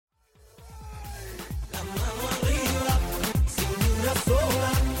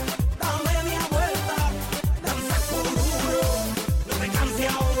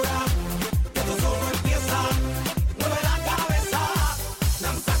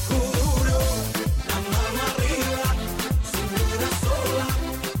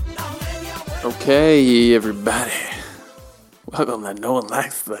Okay, everybody. Welcome to No One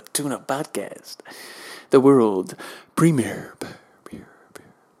Likes the Tuna Podcast, the world premiere,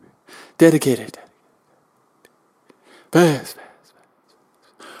 dedicated, fast,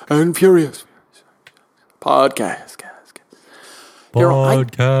 and furious podcast, guys.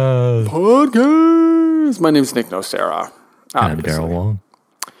 Podcast. My name's Nick Nocera. I'm Daryl Wong.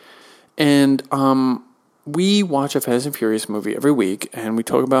 And we watch a Fast and Furious movie every week, and we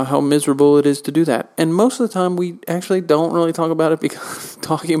talk about how miserable it is to do that. And most of the time, we actually don't really talk about it because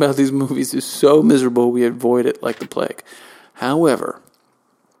talking about these movies is so miserable, we avoid it like the plague. However,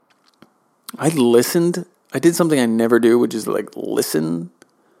 I did something I never do, which is like listen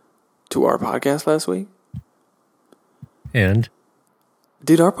to our podcast last week. And?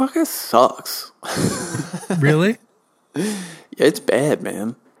 Dude, our podcast sucks. Really? Yeah, it's bad,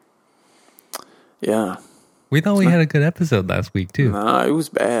 man. Yeah. We thought we had a good episode last week, too. Nah, it was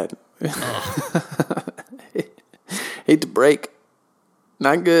bad. Hate to break.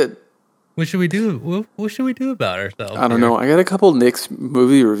 Not good. What should we do? What should we do about ourselves? I don't know. I got a couple Nick's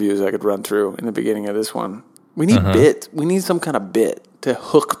movie reviews I could run through in the beginning of this one. We need bit. We need some kind of bit to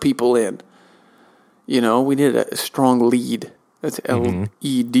hook people in. You know, we need a strong lead. That's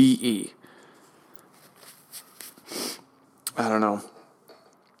L-E-D-E. I don't know.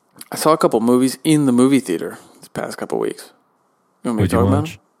 I saw a couple movies in the movie theater this past couple weeks. You want me to talk about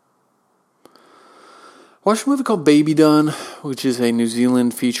them? I watched a movie called Baby Done, which is a New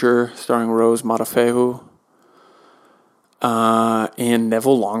Zealand feature starring Rose Matafehu and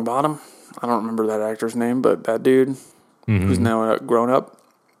Neville Longbottom. I don't remember that actor's name, but that dude who's now grown up.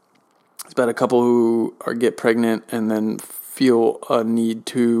 It's about a couple who get pregnant and then feel a need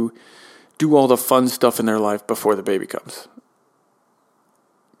to do all the fun stuff in their life before the baby comes.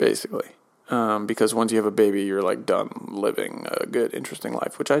 Basically. Because once you have a baby, you're like done living a good, interesting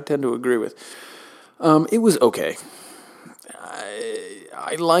life, which I tend to agree with. It was okay.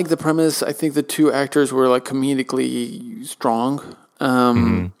 I like the premise. I think the two actors were like comedically strong.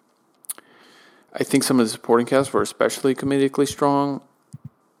 I think some of the supporting cast were especially comedically strong.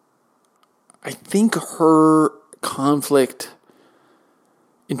 I think her conflict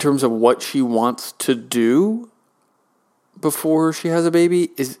in terms of what she wants to do before she has a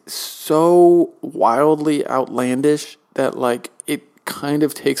baby is so wildly outlandish that like it kind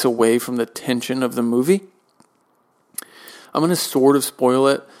of takes away from the tension of the movie. I'm going to sort of spoil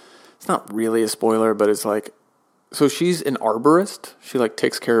it. It's not really a spoiler, but it's like, so she's an arborist. She like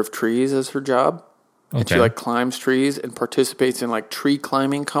takes care of trees as her job. Okay. And she like climbs trees and participates in like tree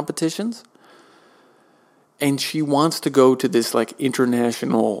climbing competitions. And she wants to go to this like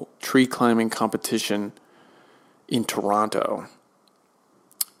international tree climbing competition in Toronto,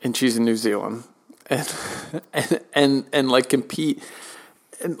 and she's in New Zealand, and like compete,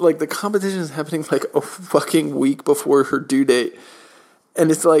 and like the competition is happening like a fucking week before her due date,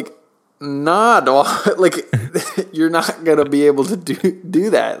 and it's like, nah, dog, like you're not gonna be able to do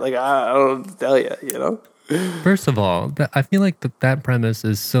that. Like I don't tell you, you know. First of all, I feel like that premise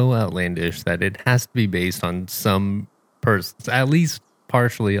is so outlandish that it has to be based on some person, at least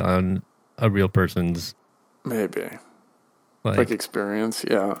partially on a real person's. Maybe. Like experience,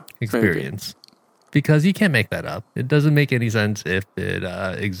 yeah. Experience. Maybe. Because you can't make that up. It doesn't make any sense if it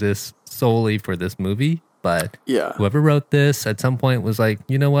exists solely for this movie. But whoever wrote this at some point was like,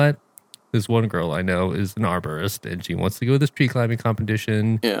 you know what? This one girl I know is an arborist and she wants to go to this tree climbing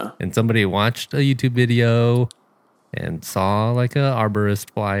competition. Yeah. And somebody watched a YouTube video and saw like a arborist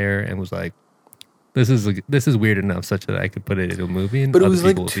flyer and was like, this is weird enough such that I could put it in a movie and other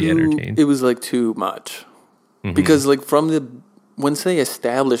people would be entertained. It was like too much. Because like once they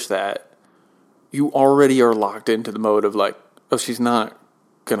establish that, you already are locked into the mode of like, oh, she's not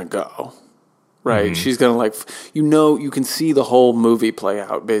gonna go, right? She's gonna like, you can see the whole movie play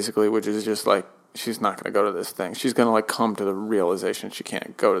out basically, which is just like she's not gonna go to this thing. She's gonna like come to the realization she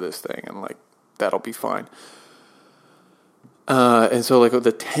can't go to this thing, and like that'll be fine. And so like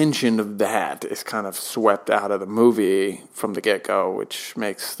the tension of that is kind of swept out of the movie from the get-go, which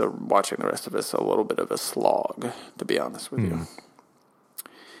makes watching the rest of us a little bit of a slog, to be honest with you.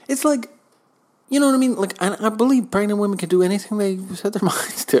 It's like, you know what I mean? Like I believe pregnant women can do anything they set their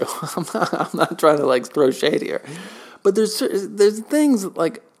minds to. I'm not trying to like throw shade here, but there's things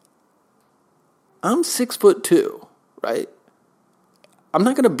like I'm 6'2", right? I'm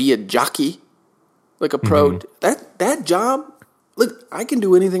not gonna be a jockey, like a pro. That job. Look, I can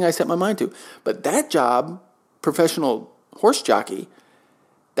do anything I set my mind to, but that job, professional horse jockey,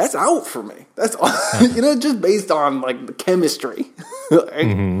 that's out for me. That's all, just based on like the chemistry.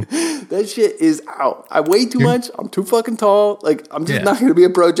 That shit is out. I weigh too much. I'm too fucking tall. Like I'm just not going to be a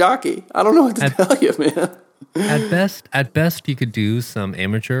pro jockey. I don't know what to tell you, man. At best, you could do some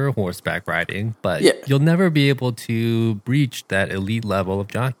amateur horseback riding, but you'll never be able to reach that elite level of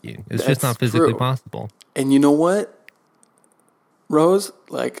jockeying. It's just not physically possible. And you know what, Rose?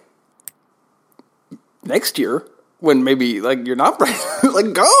 Like next year, when maybe like you're not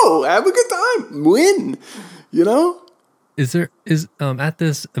like go have a good time, win. Is at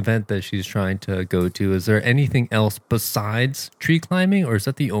this event that she's trying to go to? Is there anything else besides tree climbing, or is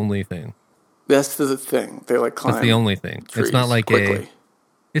that the only thing? That's the thing. They like climb. That's the only thing. It's not like quickly.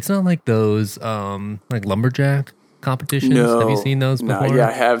 It's not like those like lumberjack competitions. No, have you seen those before? No, yeah,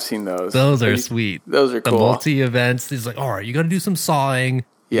 I have seen those. Those are sweet. Those are cool. The multi events. It's like, all right, you got to do some sawing.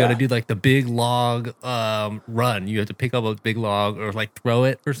 You got to do like the big log run. You have to pick up a big log or like throw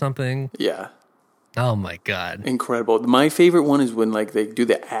it or something. Yeah. Oh my God. Incredible. My favorite one is when like they do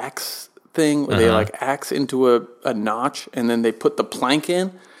the axe thing where they like axe into a notch and then they put the plank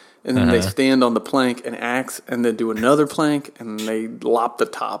in and then they stand on the plank and axe and then do another plank and they lop the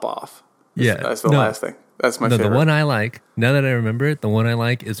top off. That's the last thing. That's my favorite. The one I like, now that I remember it, the one I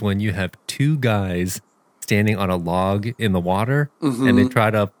like is when you have two guys standing on a log in the water and they try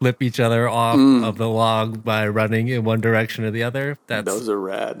to flip each other off of the log by running in one direction or the other. Those are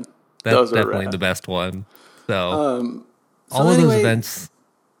rad. That's definitely the best one. So all of those events,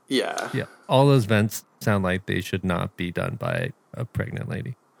 all those events sound like they should not be done by a pregnant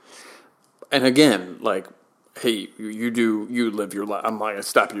lady. And again, like, hey, you live your life. I'm not gonna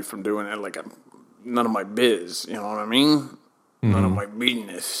stop you from doing it. Like, none of my biz. You know what I mean? None of my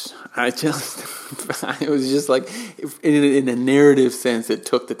business. It was just like, in a narrative sense, it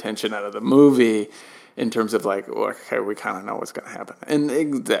took the tension out of the movie. In terms of like, okay, we kind of know what's going to happen. And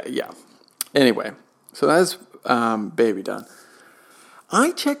Anyway, so that's Baby done.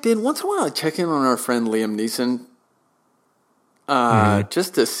 I checked in, once in a while I check in on our friend Liam Neeson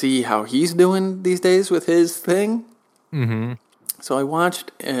just to see how he's doing these days with his thing. Mm-hmm. So I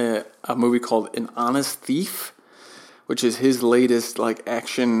watched a movie called An Honest Thief, which is his latest like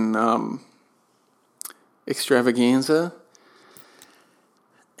action extravaganza.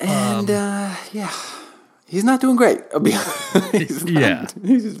 And he's not doing great. I'll be honest.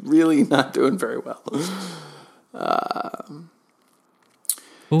 He's really not doing very well.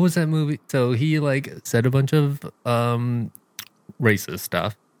 What was that movie? So he like said a bunch of racist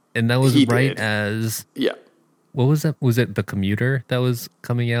stuff, and that was as What was that? Was it The Commuter that was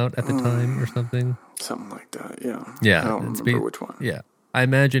coming out at the time or something? Something like that. Yeah. Yeah. I don't remember which one. Yeah. I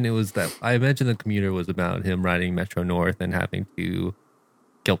imagine it was that. I imagine The Commuter was about him riding Metro North and having to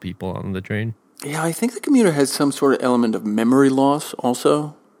kill people on the train. Yeah, I think The Commuter has some sort of element of memory loss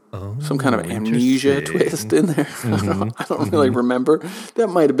also. Some kind of amnesia twist in there. I don't really remember. That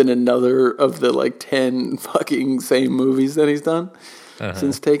might have been another of the like 10 fucking same movies that he's done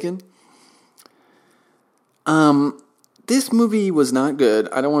since Taken. This movie was not good.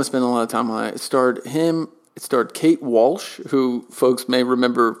 I don't want to spend a lot of time on it. It starred him. It starred Kate Walsh, who folks may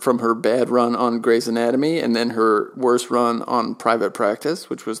remember from her bad run on Grey's Anatomy and then her worst run on Private Practice,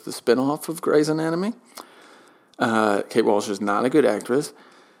 which was the spinoff of Grey's Anatomy. Kate Walsh is not a good actress.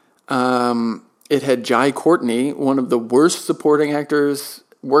 It had Jai Courtney, one of the worst supporting actors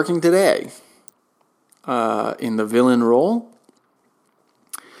working today, in the villain role.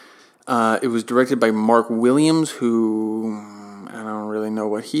 It was directed by Mark Williams, who I don't really know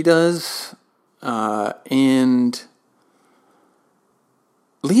what he does. And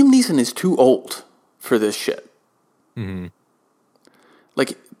Liam Neeson is too old for this shit. Mm-hmm.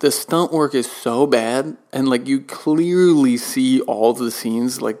 Like, the stunt work is so bad, and, like, you clearly see all the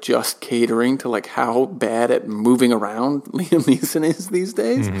scenes, like, just catering to, like, how bad at moving around Liam Neeson is these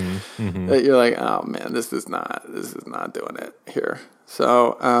days. Mm-hmm. Mm-hmm. That you're like, oh, man, this is not doing it here.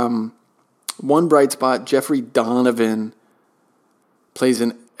 So, one bright spot, Jeffrey Donovan plays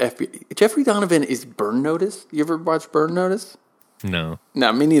an FBI. Jeffrey Donovan is Burn Notice. You ever watch Burn Notice? No,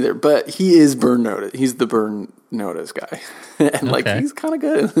 me neither. But he is Burn Notice. He's the Burn Notice guy, and like he's kind of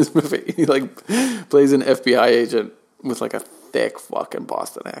good in this movie. He like plays an FBI agent with like a thick fucking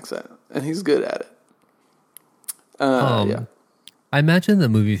Boston accent, and he's good at it. Yeah, I imagine the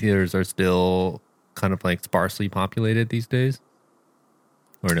movie theaters are still kind of like sparsely populated these days,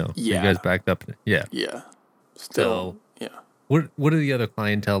 or no? Yeah, you guys backed up. Yeah, still. So, what do the other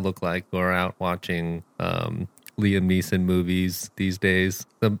clientele look like who are out watching Liam Neeson movies these days?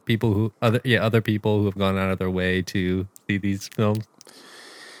 Some people other people who have gone out of their way to see these films.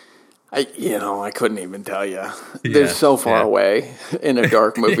 I couldn't even tell you. They're so far away in a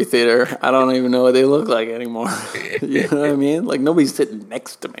dark movie theater. I don't even know what they look like anymore. You know what I mean? Like, nobody's sitting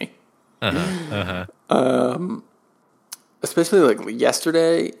next to me. Especially like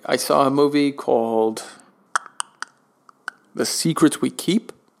yesterday, I saw a movie called The Secrets We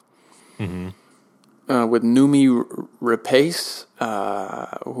Keep with Noomi Rapace,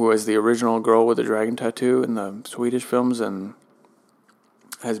 who was the original girl with the dragon tattoo in the Swedish films and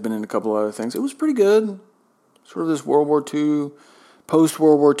has been in a couple other things. It was pretty good. Sort of this World War II,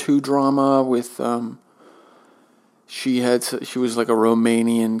 post-World War II drama with... She was like a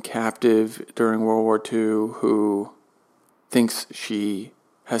Romanian captive during World War II who thinks she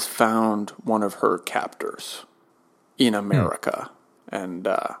has found one of her captors in America and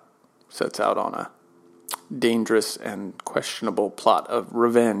sets out on a dangerous and questionable plot of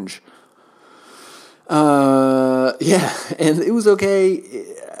revenge. And it was okay.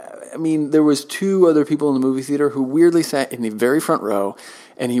 I mean, there was two other people in the movie theater who weirdly sat in the very front row,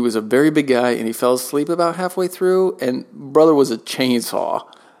 and he was a very big guy, and he fell asleep about halfway through, and brother was a chainsaw.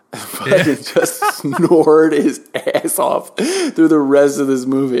 But he just snored his ass off through the rest of this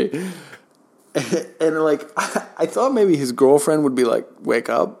movie. And like, I thought maybe his girlfriend would be like, wake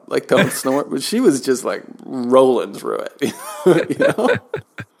up, like don't snore. But she was just like rolling through it, you know?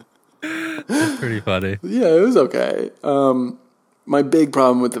 That's pretty funny. Yeah, it was okay. My big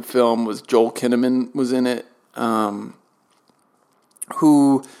problem with the film was Joel Kinnaman was in it,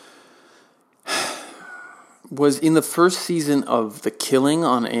 who was in the first season of The Killing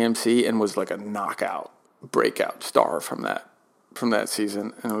on AMC and was like a breakout star from that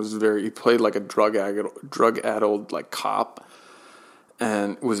season. And it was he played like a drug-addled like cop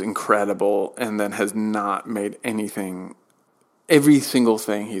and was incredible, and then has not made every single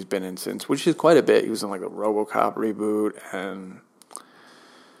thing he's been in since, which is quite a bit. He was in like a RoboCop reboot, and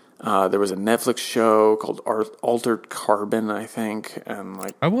there was a Netflix show called Altered Carbon, I think, and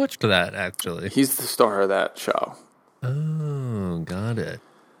like I watched that actually. He's the star of that show. Oh, got it.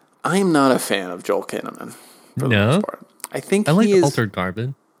 I am not a fan of Joel Kinnaman. For the most part. I like Altered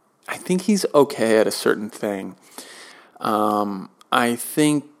Carbon. I think he's okay at a certain thing. I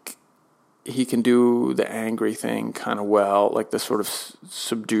think he can do the angry thing kind of well, like the sort of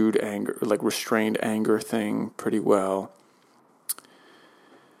subdued anger, like restrained anger thing pretty well.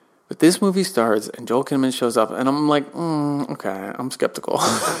 But this movie starts and Joel Kinnaman shows up, and I'm like, okay, I'm skeptical.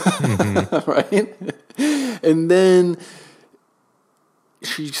 Right? And then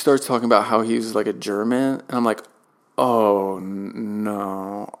she starts talking about how he was like a German, and I'm like, oh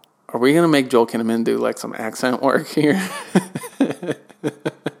no. Are we going to make Joel Kinnaman do like some accent work here?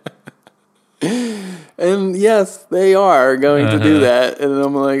 And yes, they are going to do that. And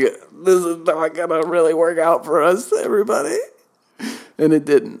I'm like, this is not going to really work out for us, everybody. And it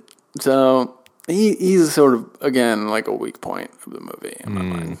didn't. So he's sort of, again, like a weak point of the movie in my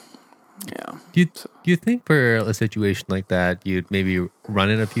mind. Yeah. Do you think for a situation like that, you'd maybe run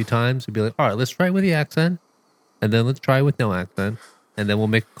it a few times and be like, all right, let's try it with the accent, and then let's try it with no accent, and then we'll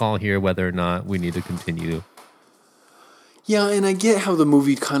make a call here whether or not we need to continue? Yeah, and I get how the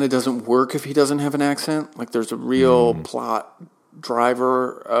movie kind of doesn't work if he doesn't have an accent. Like, there's a real plot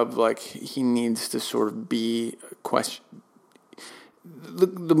driver of, like, he needs to sort of be question.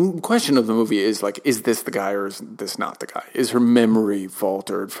 The question of the movie is, like, is this the guy or is this not the guy? Is her memory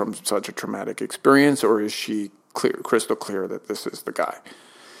faltered from such a traumatic experience, or is she crystal clear that this is the guy?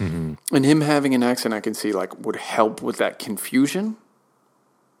 Mm-hmm. And him having an accent, I can see, like, would help with that confusion.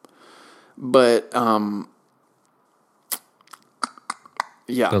 But,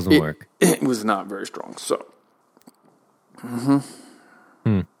 yeah, doesn't work. It was not very strong. So,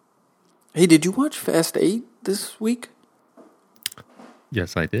 Hey, did you watch Fast 8 this week?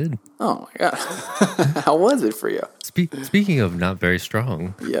 Yes, I did. Oh my god, how was it for you? Speaking of not very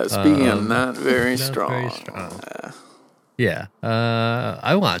strong. Yeah, speaking of not very strong. Very strong. Yeah,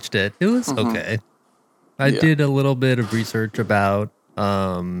 I watched it. It was okay. I did a little bit of research about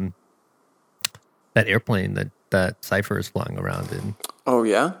that airplane that Cypher is flying around in. Oh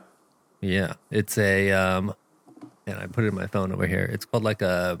yeah? Yeah. It's a and I put it in my phone over here. It's called like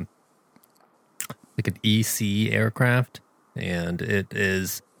an EC aircraft, and it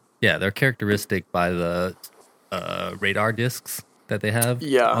is they're characteristic by the radar discs that they have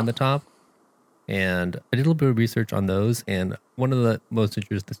on the top. And I did a little bit of research on those, and one of the most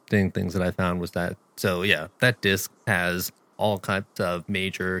interesting things that I found was that that disc has all kinds of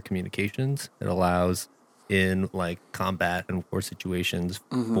major communications. It allows in like combat and war situations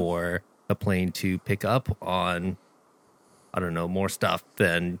for a plane to pick up on, I don't know, more stuff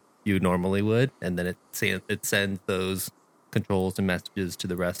than you normally would, and then it sends those controls and messages to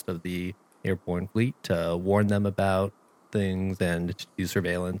the rest of the airborne fleet to warn them about things and to do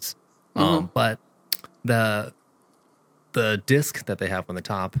surveillance. But the disc that they have on the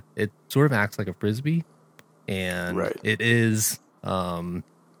top, it sort of acts like a frisbee, and it is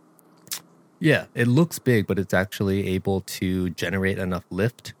it looks big, but it's actually able to generate enough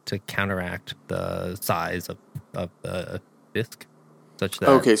lift to counteract the size of the disc, such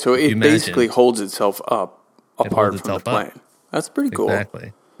that so it basically holds itself up apart from the plane. That's pretty cool.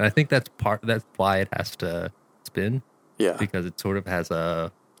 Exactly. And I think that's why it has to spin. Yeah, because it sort of has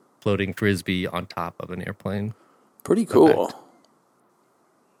a floating frisbee on top of an airplane. Pretty cool. Effect.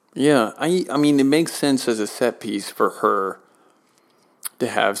 Yeah, I mean, it makes sense as a set piece for her to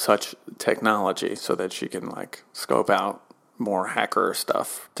have such technology so that she can like scope out more hacker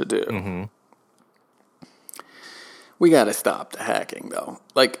stuff to do. Mm-hmm. We got to stop the hacking though.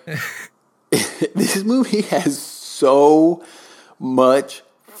 Like this movie has so much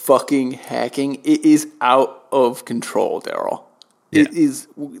fucking hacking. It is out of control, Daryl. Yeah. It is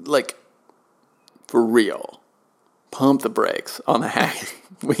like for real. Pump the brakes on the hacking.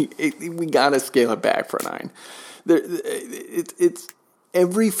 We got to scale it back for 9. It's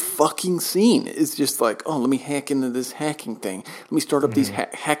every fucking scene is just like, oh, let me hack into this hacking thing. Let me start up these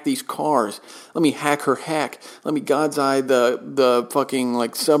hack these cars. Let me hack her hack. Let me God's eye the fucking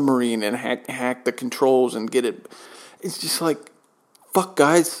like submarine and hack the controls and get it. It's just like, fuck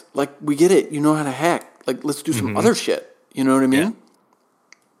guys, like we get it. You know how to hack. Like let's do some other shit. You know what I mean? Yeah.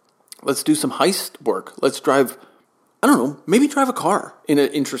 Let's do some heist work. Let's drive. I don't know. Maybe drive a car in an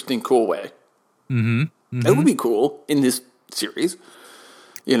interesting, cool way. That would be cool in this series.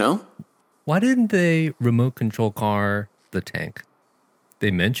 You know? Why didn't they remote control car the tank? They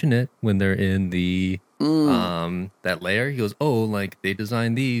mention it when they're in the that layer. He goes, "Oh, like they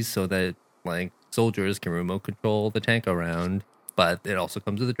designed these so that like soldiers can remote control the tank around, but it also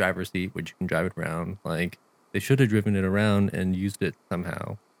comes with a driver's seat, which you can drive it around. Like they should have driven it around and used it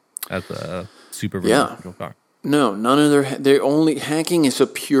somehow as a super remote control car." No, none of they only hacking is a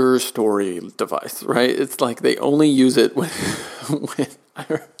pure story device, right? It's like they only use it when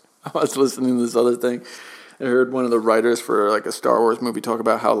I was listening to this other thing. I heard one of the writers for like a Star Wars movie talk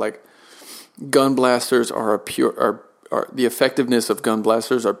about how like gun blasters are the effectiveness of gun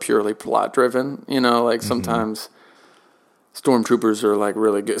blasters are purely plot driven. You know, like sometimes stormtroopers are like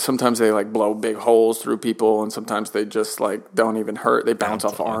really good. Sometimes they like blow big holes through people, and sometimes they just like don't even hurt. They bounce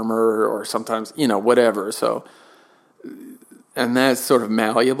off armor, or sometimes whatever. So, and that's sort of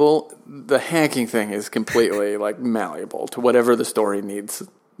malleable. The hacking thing is completely like malleable to whatever the story needs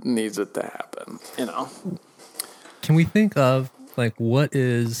it to happen. Can we think of like what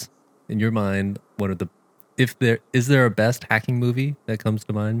is in your mind one of the is there a best hacking movie that comes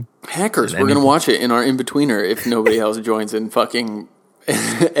to mind? Hackers. We're gonna watch it in our in-betweener if nobody else joins in fucking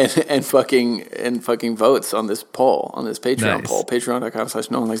and fucking votes on this poll, on this Patreon poll.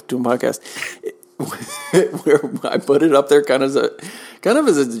 Patreon.com/NoOneLikesDoingPodcast. Where I put it up there kind of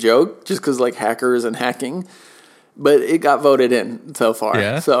as a joke, just because like hackers and hacking. But it got voted in so far.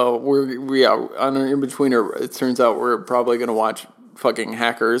 Yeah. So we are on an in-betweener. It turns out we're probably gonna watch fucking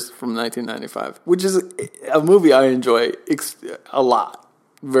Hackers from 1995, which is a movie I enjoy a lot,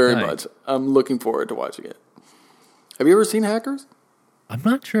 very much. I'm looking forward to watching it. Have you ever seen Hackers? I'm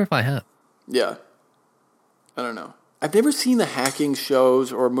not sure if I have. Yeah. I don't know. I've never seen the hacking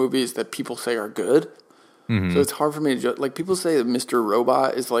shows or movies that people say are good. So it's hard for me to like people say that Mr.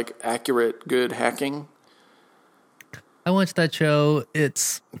 Robot is like accurate, good hacking. I watched that show.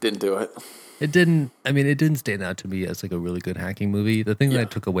 Didn't do it. It didn't stand out to me as like a really good hacking movie. The thing that I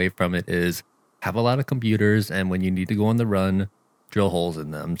took away from it is have a lot of computers, and when you need to go on the run, drill holes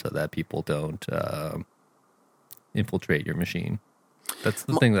in them so that people don't infiltrate your machine. That's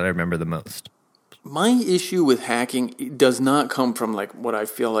the thing that I remember the most. My issue with hacking does not come from like what I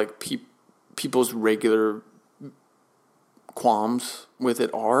feel like people's regular qualms with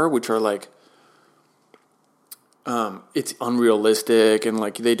it are, which are like, it's unrealistic and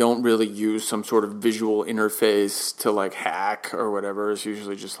like they don't really use some sort of visual interface to like hack or whatever. It's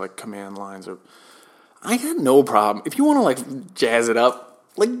usually just like command lines. Or I got no problem if you want to like jazz it up.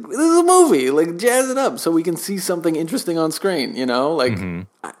 Like this is a movie, like jazz it up so we can see something interesting on screen. Like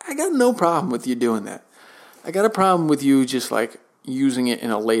I got no problem with you doing that. I got a problem with you just like using it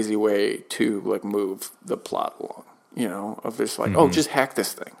in a lazy way to like move the plot along. Of this like, oh, just hack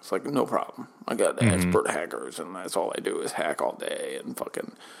this thing. It's like, no problem. I got expert hackers, and that's all I do is hack all day and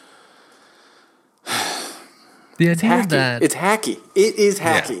fucking. The idea that it's hacky. It is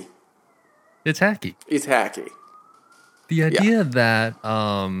hacky. Yeah. It's hacky. It's hacky. The idea that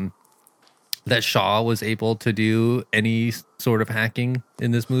that Shaw was able to do any sort of hacking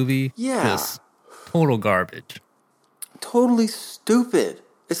in this movie. Yeah. Just total garbage. Totally stupid.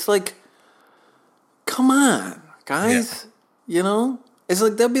 It's like, come on, guys. Yeah. You know? It's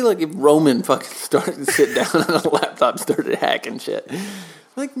like, that'd be like if Roman fucking started to sit down on a laptop, started hacking shit.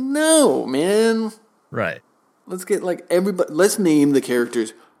 Like, no, man. Right. Let's get like everybody. Let's name the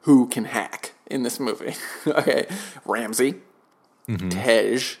characters who can hack in this movie. Okay. Ramsey.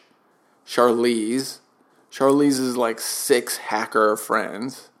 Tej. Charlize. Charlize is like 6 hacker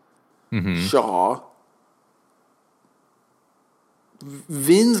friends. Shaw.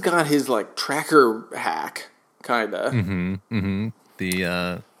 Vin's got his like tracker hack, kinda.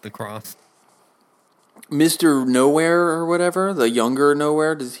 The cross. Mr. Nowhere or whatever, the younger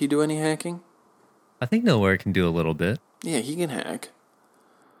Nowhere, does he do any hacking? I think Nowhere can do a little bit. Yeah, he can hack.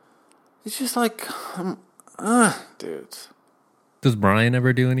 It's just like, dudes. Does Brian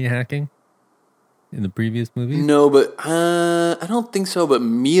ever do any hacking in the previous movies? No, but I don't think so. But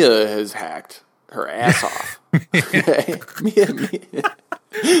Mia has hacked her ass off. Okay, Mia.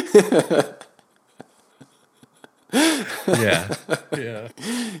 Yeah.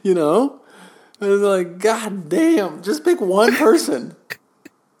 You know, it's like, God damn, just pick one person.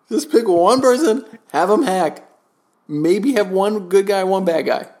 Just pick one person, have them hack. Maybe have one good guy, one bad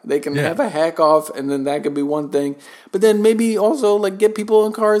guy. They can have a hack off, and then that could be one thing. But then maybe also like get people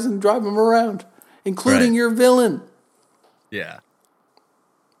in cars and drive them around, including your villain. Yeah.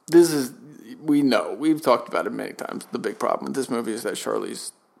 This is, we know, we've talked about it many times. The big problem with this movie is that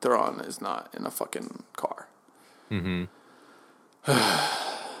Charlize Theron is not in a fucking car.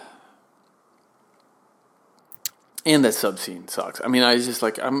 And that sub scene sucks. I mean, I just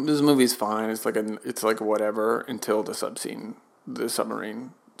like, this movie's fine. It's like whatever until the submarine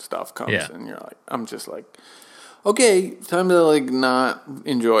stuff comes, and you're like, I'm just like, okay, time to like not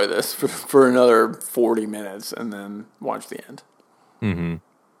enjoy this for another 40 minutes and then watch the end.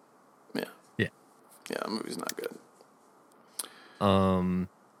 Yeah, the movie's not good.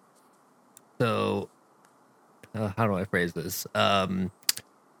 So, how do I phrase this? Do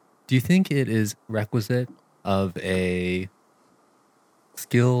you think it is requisite of a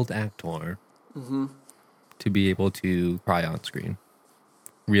skilled actor to be able to cry on screen?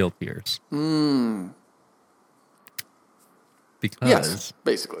 Real tears. Because yes,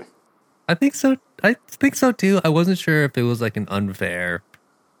 basically. I think so. I think so too. I wasn't sure if it was like an unfair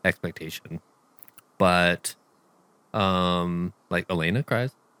expectation, but like Elena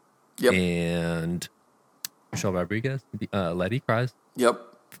cries. Yep. And Michelle Rodriguez, Letty cries. Yep.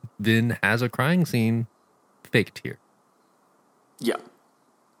 Vin has a crying scene, fake tear. Yeah.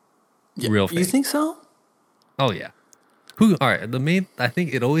 Real fake. You think so? Oh yeah. All right, I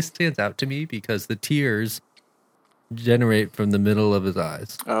think it always stands out to me because the tears generate from the middle of his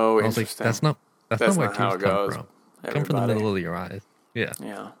eyes. Oh, I was interesting. Like, that's not where tears come from. Everybody. Come from the middle of your eyes. Yeah.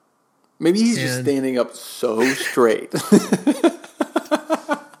 Yeah. Maybe he's just standing up so straight.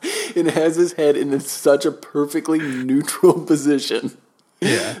 And has his head in such a perfectly neutral position.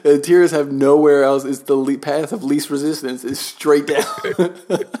 Yeah. And tears have nowhere else. It's the path of least resistance is straight down.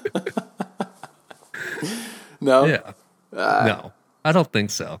 No? Yeah. No, I don't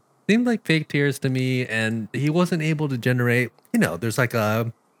think so. Seemed like fake tears to me, and he wasn't able to generate, there's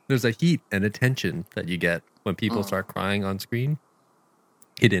a heat and a tension that you get when people start crying on screen.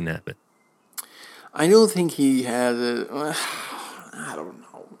 He didn't have it. I don't think he has it. I don't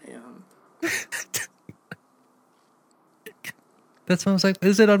know, man. That's why I was like,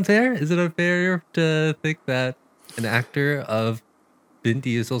 is it unfair? Is it unfair to think that an actor of Vin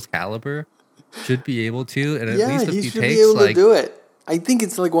Diesel's caliber should be able to, and at least a few takes, he should be able to do it. I think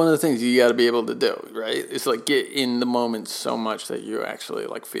it's like one of the things you got to be able to do, right? It's like get in the moment so much that you actually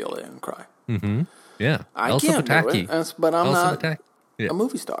like feel it and cry. Mm-hmm. Yeah, I can't do it, but I'm not a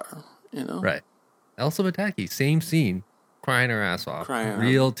movie star, Right. Elsa Pataki, same scene, crying her ass off,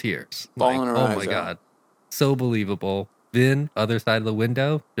 real tears, bawling her eyes out. Oh my god, so believable. Vin, other side of the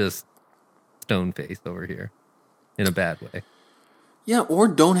window, just stone face over here, in a bad way. Yeah, or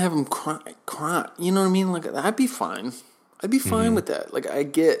don't have him cry. You know what I mean? Like, I'd be fine. I'd be fine with that. Like, I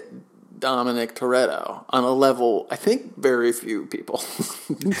get Dominic Toretto on a level I think very few people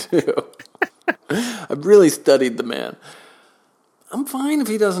do. I've really studied the man. I'm fine if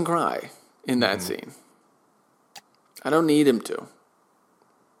he doesn't cry in that scene. I don't need him to.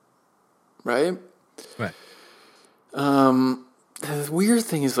 Right? Right. The weird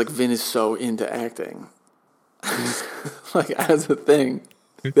thing is, like, Vin is so into acting. Like, as a thing.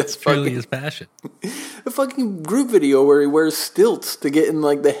 That's really his passion. The fucking group video where he wears stilts to get in,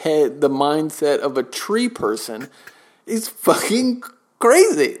 like, the mindset of a tree person is fucking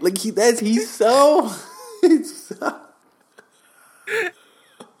crazy. Like he's so he's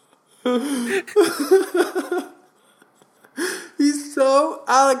so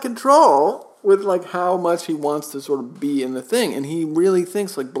out of control with like how much he wants to sort of be in the thing, and he really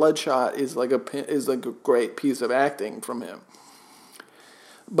thinks like Bloodshot is like a great piece of acting from him.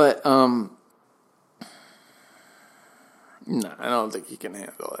 But no, I don't think he can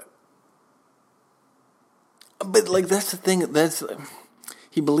handle it. But like that's the thing.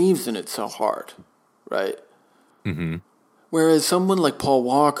 He believes in it so hard, right? Mm-hmm. Whereas someone like Paul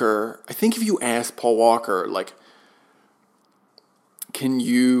Walker, I think if you ask Paul Walker, like, can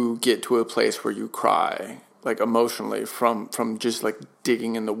you get to a place where you cry, like emotionally, from just like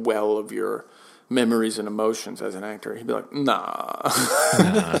digging in the well of your memories and emotions as an actor? He'd be like, nah.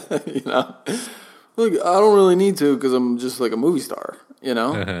 You know? Like, I don't really need to because I'm just like a movie star, you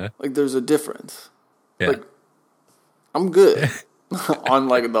know? Uh-huh. Like, there's a difference. Yeah. Like, I'm good on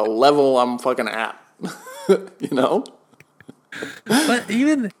like the level I'm fucking at, you know? But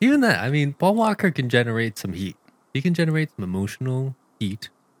even that, I mean, Paul Walker can generate some heat. He can generate some emotional heat.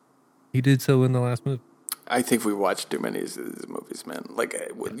 He did so in the last movie. I think we watched too many of these movies, man. Like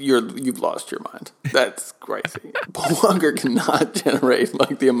you've lost your mind. That's crazy. Paul Walker cannot generate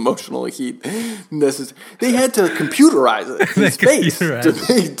like the emotional heat necessary. They had to computerize it in space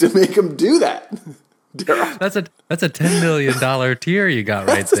to make him do that. That's a $10 million tier you got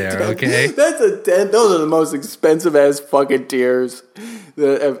right there. Okay, that's a 10. Those are the most expensive ass fucking tiers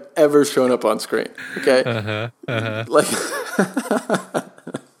that have ever shown up on screen. Okay, like.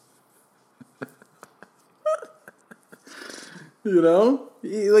 You know,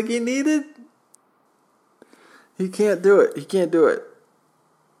 he needed. He can't do it. He can't do it.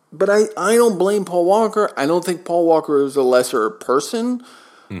 But I don't blame Paul Walker. I don't think Paul Walker is a lesser person.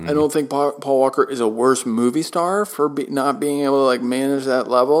 Mm-hmm. I don't think Paul Walker is a worse movie star for not being able to like manage that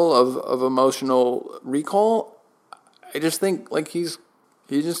level of emotional recall. I just think like he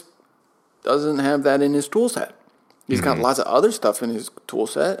just doesn't have that in his tool set. He's got lots of other stuff in his tool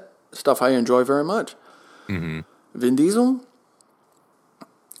set, stuff I enjoy very much. Mm-hmm. Vin Diesel,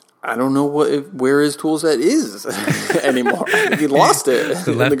 I don't know where his tool set is anymore. He lost it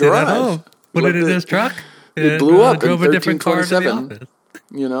in the garage. At home. Put it in his truck. It blew up in 1327.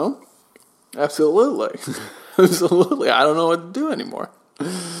 You know? Absolutely. Absolutely. I don't know what to do anymore.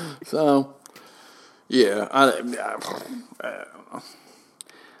 So, yeah. I don't know.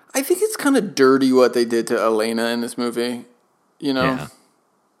 I think it's kind of dirty what they did to Elena in this movie. You know? Yeah.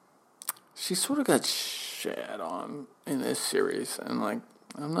 She sort of got shat on in this series. And, like,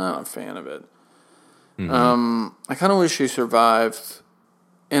 I'm not a fan of it. Mm-hmm. I kind of wish she survived.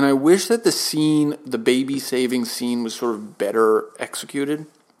 And I wish that the baby saving scene was sort of better executed.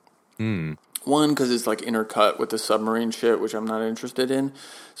 Mm. One, because it's like intercut with the submarine shit, which I'm not interested in.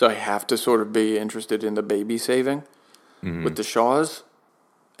 So I have to sort of be interested in the baby saving with the Shaws.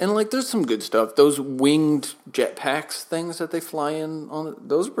 And like, there's some good stuff. Those winged jetpacks things that they fly in on,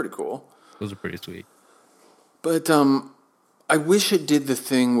 those are pretty cool. Those are pretty sweet. But I wish it did the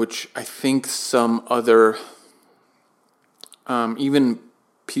thing which I think some other, even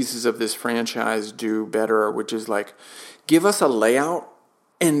pieces of this franchise do better, which is like give us a layout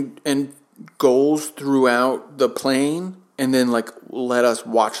and goals throughout the plane, and then like let us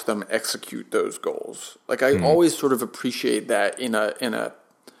watch them execute those goals. Like I always sort of appreciate that in a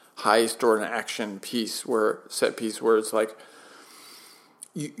heist or an action piece where it's like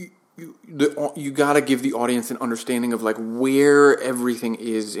you got to give the audience an understanding of like where everything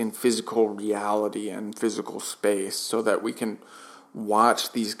is in physical reality and physical space, so that we can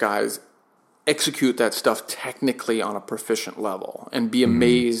watch these guys execute that stuff technically on a proficient level and be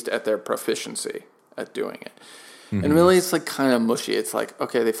amazed at their proficiency at doing it. Mm-hmm. And really, it's like kind of mushy. It's like,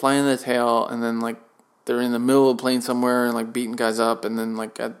 okay, they fly in the tail, and then like they're in the middle of the plane somewhere and like beating guys up, and then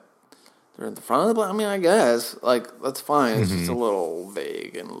like they're at the front of the plane. I mean, I guess like that's fine. It's just a little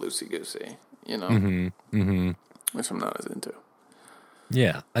vague and loosey-goosey, you know, which I'm not as into.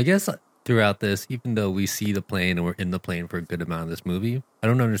 Yeah, I guess throughout this, even though we see the plane and we're in the plane for a good amount of this movie, I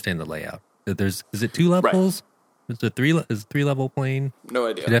don't understand the layout. Is it 2 levels? Right. Is it 3-level plane? No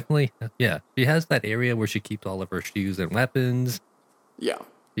idea. She definitely, yeah. She has that area where she keeps all of her shoes and weapons. Yeah.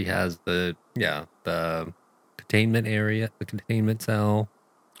 She has the containment area, the containment cell.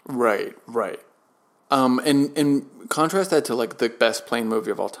 Right. And contrast that to like the best plane movie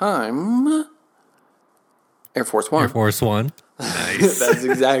of all time, Air Force One. Air Force One. Nice. That's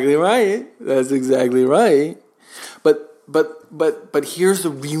exactly right. But here's the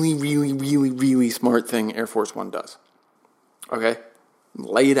really, really, really, really smart thing Air Force One does. Okay?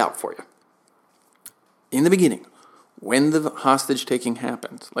 Lay it out for you. In the beginning, when the hostage taking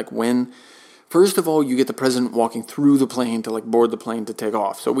happens, like when, first of all, you get the president walking through the plane to like board the plane to take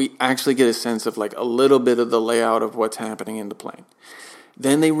off. So we actually get a sense of like a little bit of the layout of what's happening in the plane.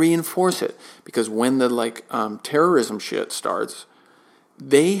 Then they reinforce it because when the like terrorism shit starts,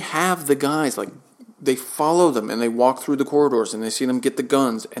 they have the guys like they follow them and they walk through the corridors and they see them get the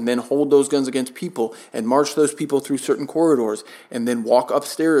guns and then hold those guns against people and march those people through certain corridors and then walk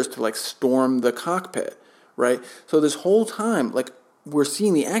upstairs to like storm the cockpit, right? So this whole time, like we're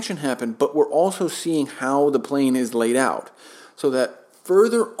seeing the action happen, but we're also seeing how the plane is laid out. So that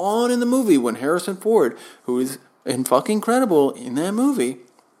further on in the movie, when Harrison Ford, who is fucking credible in that movie,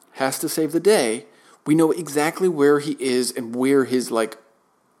 has to save the day, we know exactly where he is and where his like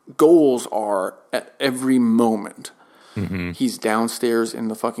goals are at every moment. Mm-hmm. He's downstairs in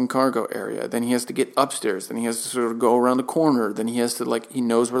the fucking cargo area. Then he has to get upstairs. Then he has to sort of go around the corner. Then he has to like, he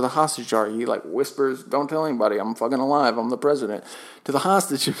knows where the hostages are. He like whispers, "Don't tell anybody. I'm fucking alive. I'm the president," to the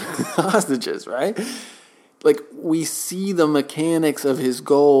hostages, right? Like we see the mechanics of his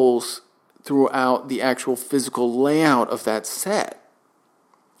goals throughout the actual physical layout of that set.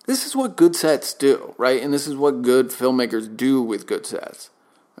 This is what good sets do, right? And this is what good filmmakers do with good sets.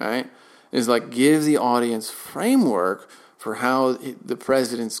 Right? Is like give the audience framework for how the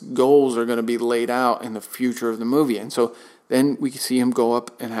president's goals are going to be laid out in the future of the movie. And so then we see him go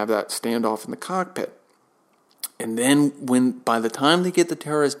up and have that standoff in the cockpit. And then by the time they get the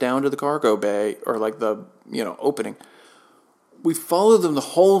terrorists down to the cargo bay or like the, opening, we follow them the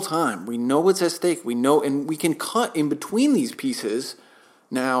whole time. We know what's at stake. We know, and we can cut in between these pieces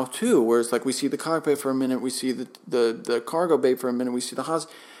now too, where it's like we see the cockpit for a minute, we see the cargo bay for a minute, we see the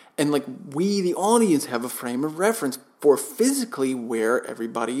hostage, and like we, the audience, have a frame of reference for physically where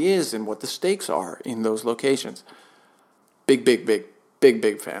everybody is and what the stakes are in those locations. Big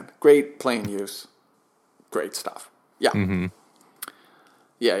fan. Great plane use. Great stuff. Yeah. Mm-hmm.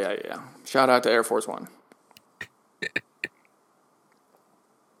 Yeah. Shout out to Air Force One. Do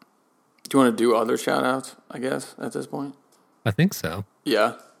you want to do other shout outs, I guess, at this point? I think so.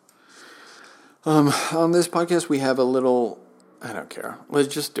 Yeah. On this podcast, we have a little... I don't care. Let's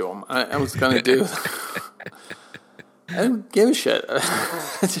just do them. I was going to do... I don't give a shit.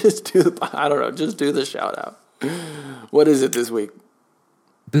 Just do the shout out. What is it this week?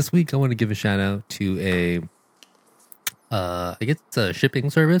 This week, I want to give a shout out to I guess it's a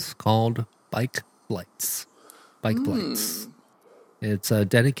shipping service called Bike Flights. Bike Flights. It's a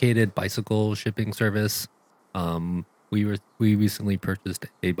dedicated bicycle shipping service. We recently purchased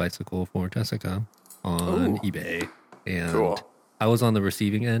a bicycle for Jessica on eBay, and cool. I was on the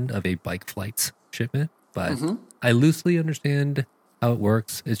receiving end of a Bike Flights shipment, but I loosely understand how it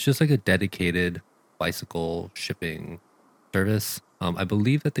works. It's just like a dedicated bicycle shipping service. I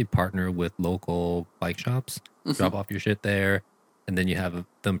believe that they partner with local bike shops, drop off your shit there, and then you have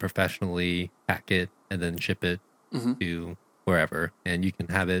them professionally pack it and then ship it to wherever, and you can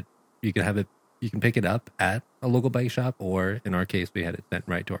pick it up at a local bike shop, or in our case, we had it sent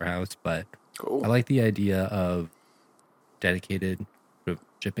right to our house. But cool. I like the idea of dedicated sort of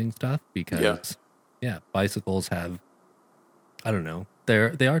shipping stuff because, bicycles have, I don't know,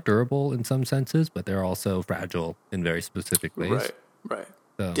 they are durable in some senses, but they're also fragile in very specific ways. Right.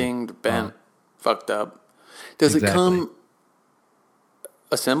 So, dinged, bent, fucked up. Does it come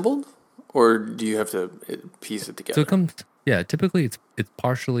assembled, or do you have to piece it together? So it comes. Yeah, typically it's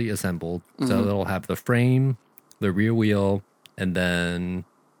partially assembled. So it'll have the frame, the rear wheel, and then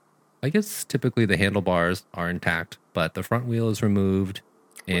I guess typically the handlebars are intact, but the front wheel is removed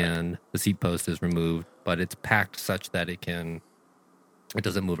and the seat post is removed, but it's packed such that it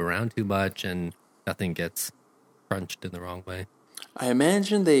doesn't move around too much and nothing gets crunched in the wrong way. I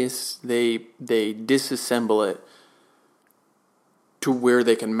imagine they disassemble it to where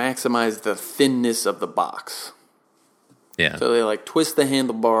they can maximize the thinness of the box. Yeah. So they like twist the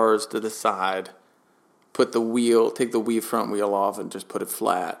handlebars to the side, take the front wheel off and just put it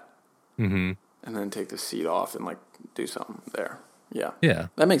flat. Mm-hmm. And then take the seat off and like do something there. Yeah. Yeah.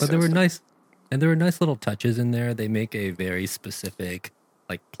 That makes sense. There were nice little touches in there. They make a very specific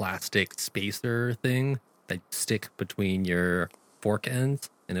like plastic spacer thing that stick between your fork ends,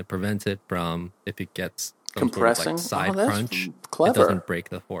 and it prevents it from, if it gets some compressing sort of like side crunch, clever. It doesn't break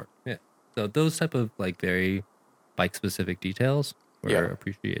the fork. Yeah. So those type of like very bike specific details were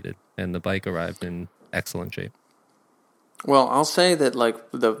appreciated, and the bike arrived in excellent shape. Well, I'll say that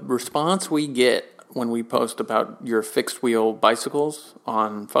like the response we get when we post about your fixed wheel bicycles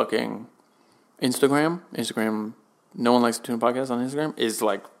on fucking Instagram, no one likes to tune podcasts on Instagram, is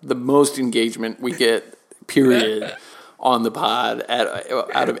like the most engagement we get, period, on the pod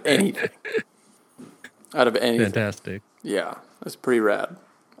out of anything. out of anything. Fantastic. Yeah, that's pretty rad.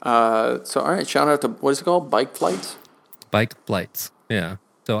 So, all right, shout out to, what is it called? Bike Flights? Bike Flights, yeah.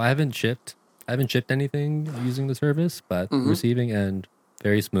 So I haven't shipped anything using the service, but receiving and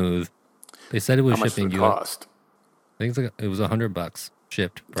very smooth. They said it was How shipping much did it cost? I think it was $100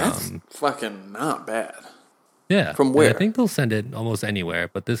 shipped from. That's fucking not bad. Yeah. From where? And I think they'll send it almost anywhere,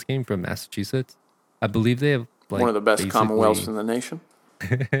 but this came from Massachusetts. I believe they have one of the best commonwealths in the nation.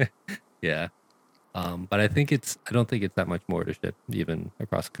 Yeah. But I don't think it's that much more to ship even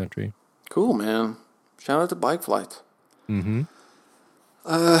across the country. Cool, man. Shout out to Bike Flights. Mm-hmm.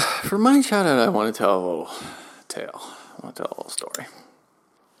 For my shout out, I want to tell a little tale. I want to tell a little story.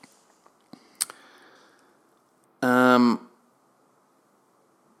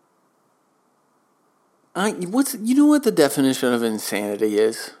 You know what the definition of insanity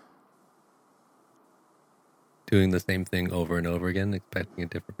is? Doing the same thing over and over again, expecting a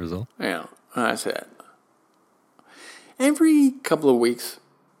different result. Yeah, that's it. Every couple of weeks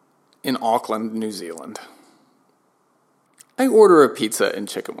in Auckland, New Zealand, I order a pizza and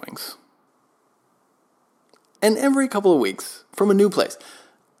chicken wings. And every couple of weeks, from a new place,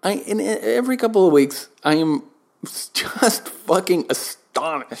 every couple of weeks, I am just fucking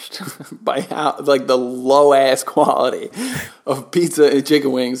astonished by how, like, the low-ass quality of pizza and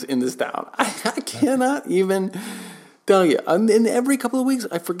chicken wings in this town. I cannot even tell you. And every couple of weeks,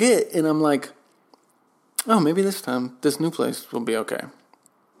 I forget, and I'm like, oh, maybe this time, this new place will be okay.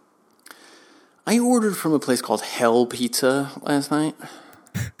 I ordered from a place called Hell Pizza last night.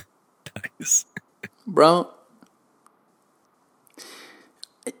 Nice. Bro,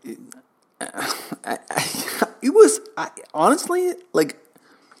 honestly, like,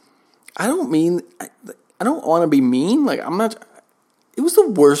 I don't want to be mean. Like, it was the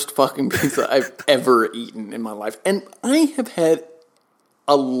worst fucking pizza I've ever eaten in my life. And I have had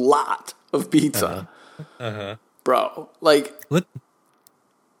a lot of pizza. Bro, like,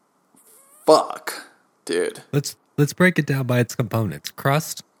 fuck, dude. Let's break it down by its components.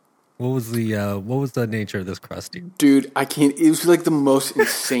 Crust. What was the nature of this crust? Dude, I can't. It was like the most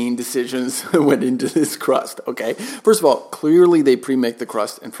insane decisions that went into this crust. Okay, first of all, clearly they pre-make the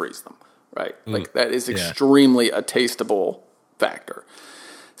crust and freeze them, right? Like that is extremely a tasteable factor.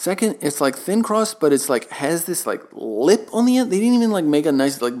 Second, it's like thin crust, but it's like has this like lip on the end. They didn't even like make a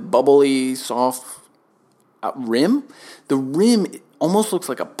nice like bubbly soft rim. The rim almost looks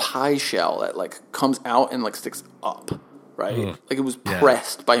like a pie shell that like comes out and like sticks up. Right? Like it was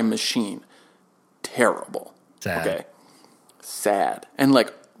pressed by a machine. Terrible. Sad. Okay. Sad. And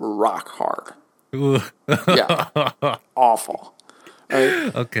like rock hard. Yeah. Awful.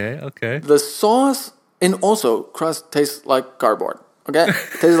 Right? Okay. The sauce and also crust tastes like cardboard. Okay?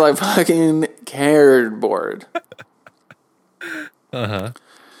 Tastes like fucking cardboard. Like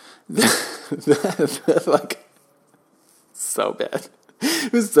so bad.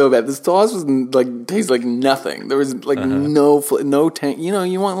 It was so bad. The sauce was like tastes like nothing. There was like no tang. You know,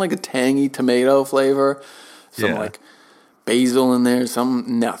 you want like a tangy tomato flavor, some like basil in there,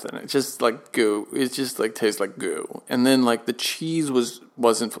 nothing. It's just like goo. It just like tastes like goo. And then like the cheese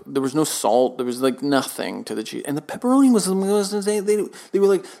wasn't. There was no salt. There was like nothing to the cheese. And the pepperoni was they were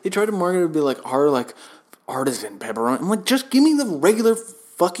like they tried to market it to be like artisan pepperoni. I'm like, just give me the regular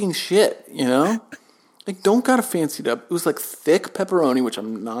fucking shit, you know. Like, don't gotta fancy it up. It was like thick pepperoni, which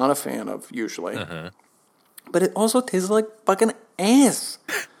I'm not a fan of usually. But it also tasted like fucking ass.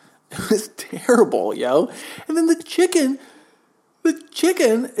 It was terrible, yo. And then the chicken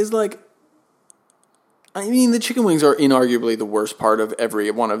is like, I mean, the chicken wings are inarguably the worst part of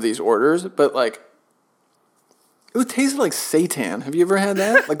every one of these orders, but like, it tasted like seitan. Have you ever had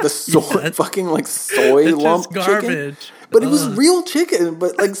that? Like the fucking like soy lump garbage. Chicken? But it was real chicken,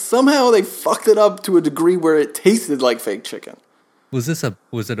 but like somehow they fucked it up to a degree where it tasted like fake chicken. Was it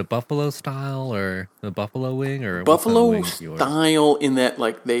a buffalo style or a buffalo wing or buffalo style in that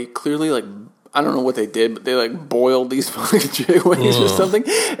like they clearly like I don't know what they did, but they like boiled these fucking chicken wings or something,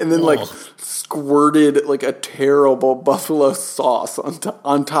 and then like squirted like a terrible buffalo sauce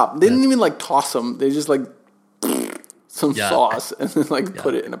on top. They didn't even like toss them; they just like some sauce and then like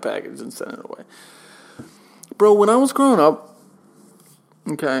put it in a package and sent it away. Bro, when I was growing up,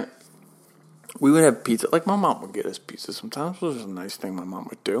 okay, we would have pizza. Like, my mom would get us pizza sometimes. It was a nice thing my mom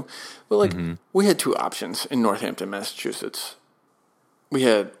would do. But, like, we had two options in Northampton, Massachusetts. We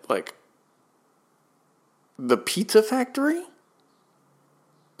had, like, the Pizza Factory,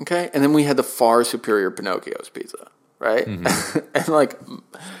 okay? And then we had the far superior Pinocchio's Pizza, right? And, like,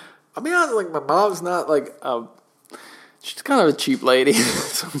 I'll be honest, like, my mom's not, like, she's kind of a cheap lady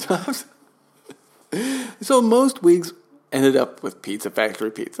sometimes. So most weeks ended up with Pizza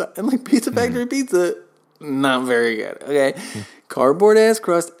Factory pizza. And like Pizza Factory pizza not very good. Okay, cardboard ass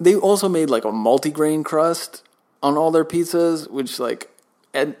crust. They also made like a multi-grain crust on all their pizzas, which like,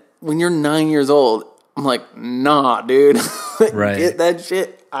 when you're 9 years old, I'm like, nah, dude, right? Get that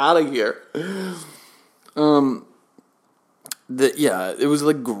shit out of here. It was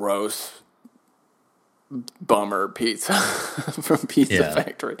like gross. Bummer pizza from Pizza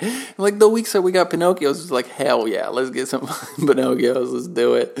Factory. Like the weeks that we got Pinocchios, it was like, hell yeah, let's get some Pinocchios, let's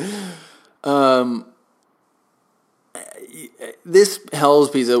do it. This Hell's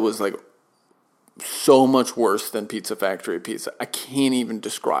Pizza was like so much worse than Pizza Factory pizza. I can't even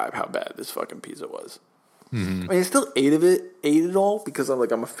describe how bad this fucking pizza was. Mm-hmm. I mean, I still ate it all because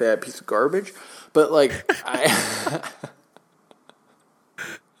I'm a fat piece of garbage. But like, I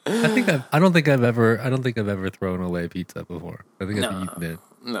don't think I've ever thrown away pizza before. I think I've eaten it.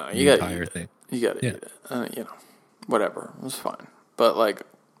 No, you got to eat it. You got to eat it. Whatever. It was fine. But like,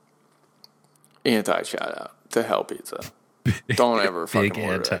 shout out to Hell Pizza. Don't ever fucking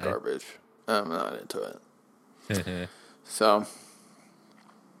order that garbage. I'm not into it. So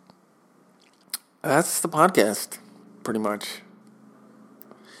that's the podcast, pretty much.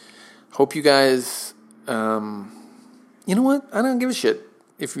 Hope you guys. You know what? I don't give a shit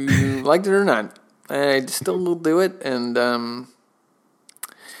if you liked it or not. I still will do it, and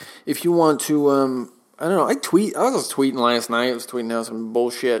if you want to, I don't know. I was tweeting last night. I was tweeting out some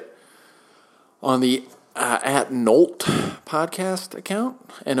bullshit on the at Nolt podcast account,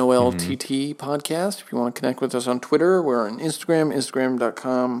 NOLTT podcast. If you want to connect with us on Twitter, we're on Instagram,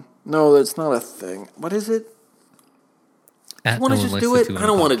 Instagram.com. No, that's not a thing. What is it? You want to just do it? I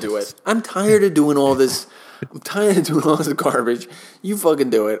don't want to do it. I'm tired of doing all this. I'm tired of doing all this garbage. You fucking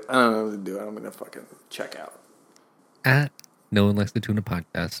do it. I don't know what to do. I'm going to fucking check out. At No One Likes the Tuna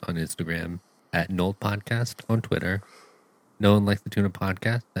Podcast on Instagram. At Nolt Podcast on Twitter. No One Likes the Tuna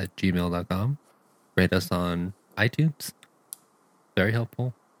Podcast at gmail.com. Rate us on iTunes. Very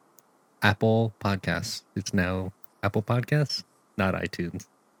helpful. Apple Podcasts. It's now Apple Podcasts, not iTunes.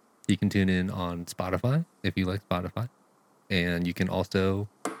 You can tune in on Spotify if you like Spotify. And you can also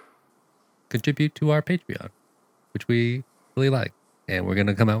contribute to our Patreon, which we really like. And we're going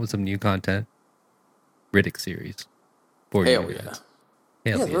to come out with some new content. Riddick series. For Hell you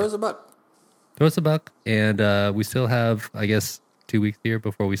yeah. guys. Throw us a buck. Throw us a buck. And we still have, I guess, 2 weeks here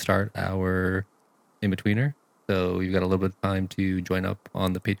before we start our in-betweener. So you've got a little bit of time to join up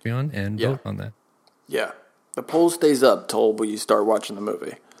on the Patreon and vote on that. Yeah. The poll stays up till you start watching the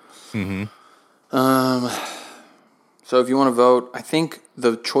movie. Mm-hmm. So if you want to vote, I think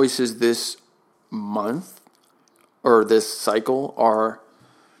the choices this month or this cycle are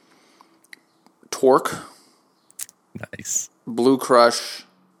Torque. Nice. Blue Crush.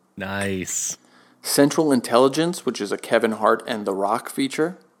 Nice. Central Intelligence, which is a Kevin Hart and The Rock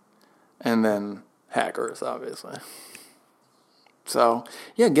feature. And then Hackers, obviously. So,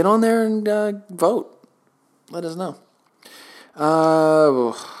 yeah, get on there and vote. Let us know.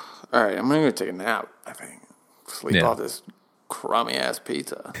 All right, I'm going to take a nap, I think. Sleep off this crummy-ass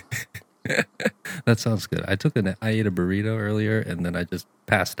pizza. That sounds good. I ate a burrito earlier, and then I just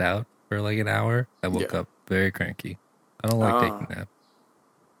passed out for like an hour. I woke up very cranky. I don't like taking naps.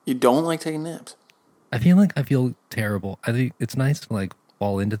 You don't like taking naps? I feel terrible. I think it's nice to like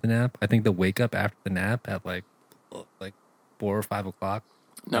fall into the nap. I think the wake up after the nap at like 4 or 5 o'clock.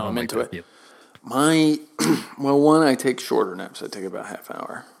 No, I'm into it. I take shorter naps. I take about half an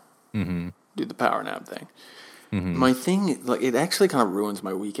hour. Mm-hmm. Do the power nap thing. Mm-hmm. My thing, it actually kind of ruins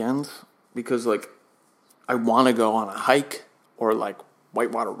my weekends because, I want to go on a hike or,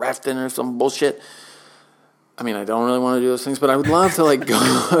 whitewater rafting or some bullshit. I mean, I don't really want to do those things, but I would love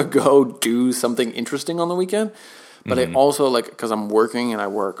to, go do something interesting on the weekend. But I also, because I'm working and I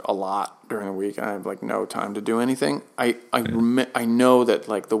work a lot during the week and I have, no time to do anything, I know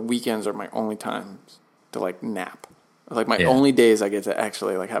that, the weekends are my only times to, nap. My only days I get to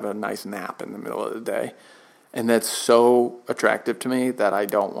actually, have a nice nap in the middle of the day. And that's so attractive to me that I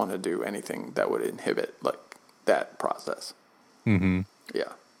don't want to do anything that would inhibit, that process. Mm-hmm.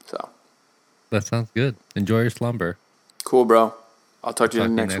 Yeah, so. That sounds good. Enjoy your slumber. Cool, bro. I'll talk to you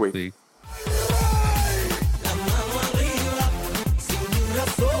next week.